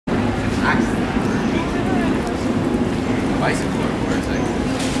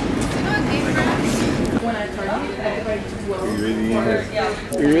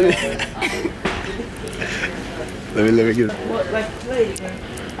Let me get it. What, like play?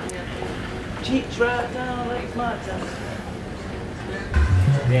 Cheeks right down like it's my time.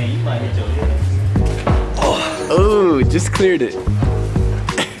 Damn, you might hit your head. Oh, just cleared it.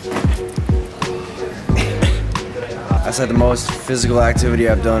 That's like the most physical activity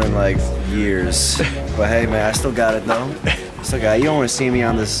I've done in like years. But hey man, I still got it though. Still got it. You don't want to see me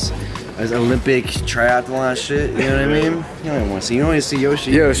on this Olympic triathlon shit, you know what I mean? You don't want to see, you don't want to see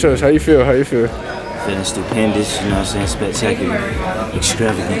Yoshi. Yo, Shush, how you feel? How you feel? Feeling stupendous, you know what I'm saying? Spectacular,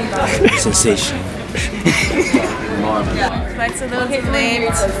 extravagant, sensational. Flight's a little delayed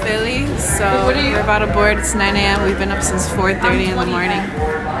to Philly, so we're about to board. It's 9 a.m. We've been up since 4:30 in the morning.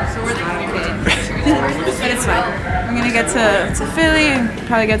 So we're okay. But it's fine. We're gonna get to Philly and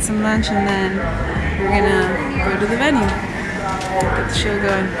probably get some lunch, and then we're gonna go to the venue. Get the show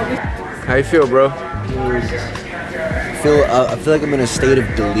going. How you feel, bro? I feel like I'm in a state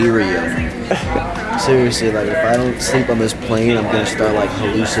of delirium. Seriously, like if I don't sleep on this plane, I'm gonna start like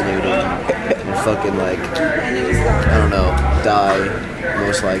hallucinating and fucking like, I don't know, die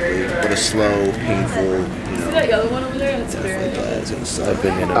most likely. But a slow, painful, you know. See that yellow one over there? That's very It's gonna suck.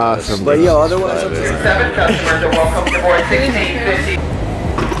 Awesome. But yo, otherwise, I'm 7 customers are welcome to board 1650.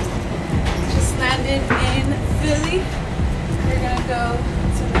 Just landed in Philly. We're gonna go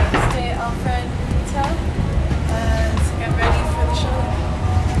to the stay at Alfred Hotel and get ready for the show.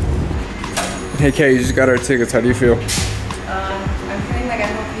 Hey Kay, you just got our tickets. How do you feel? I'm feeling like I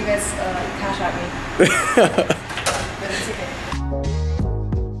hope you guys cash at me for the ticket.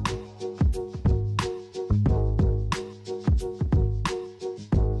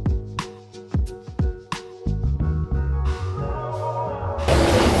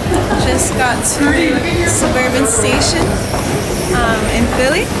 Just got to Suburban Station in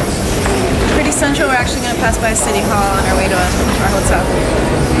Philly. Pretty central. We're actually going to pass by City Hall on our way to our hotel.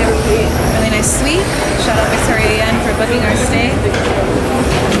 We have a really nice suite. Shout out Victoria Yen for booking our stay.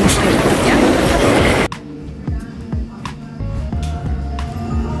 Yeah.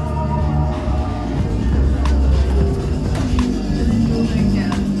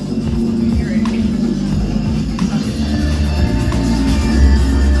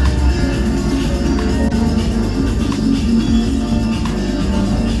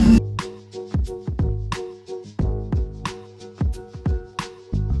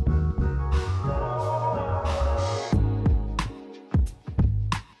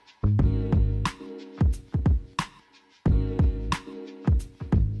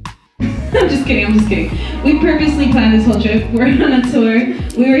 I'm just kidding. We purposely planned this whole trip. We're on a tour.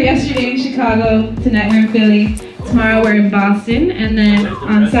 We were yesterday in Chicago, tonight we're in Philly, tomorrow we're in Boston, and then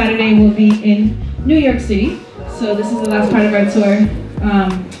on Saturday we'll be in New York City. So this is the last part of our tour.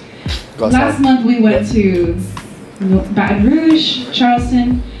 Last month we went to Baton Rouge,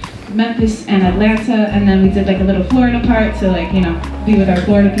 Charleston, Memphis, and Atlanta, and then we did like a little Florida part to like, you know, be with our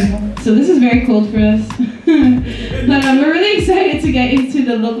Florida people. So this is very cold for us. But we're really excited to get into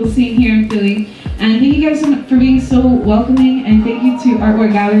the local scene here in Philly. And thank you guys so much for being so welcoming, and thank you to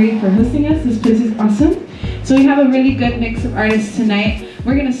Artwork Gallery for hosting us. This place is awesome. So we have a really good mix of artists tonight.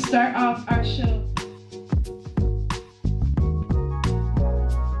 We're gonna start off our show.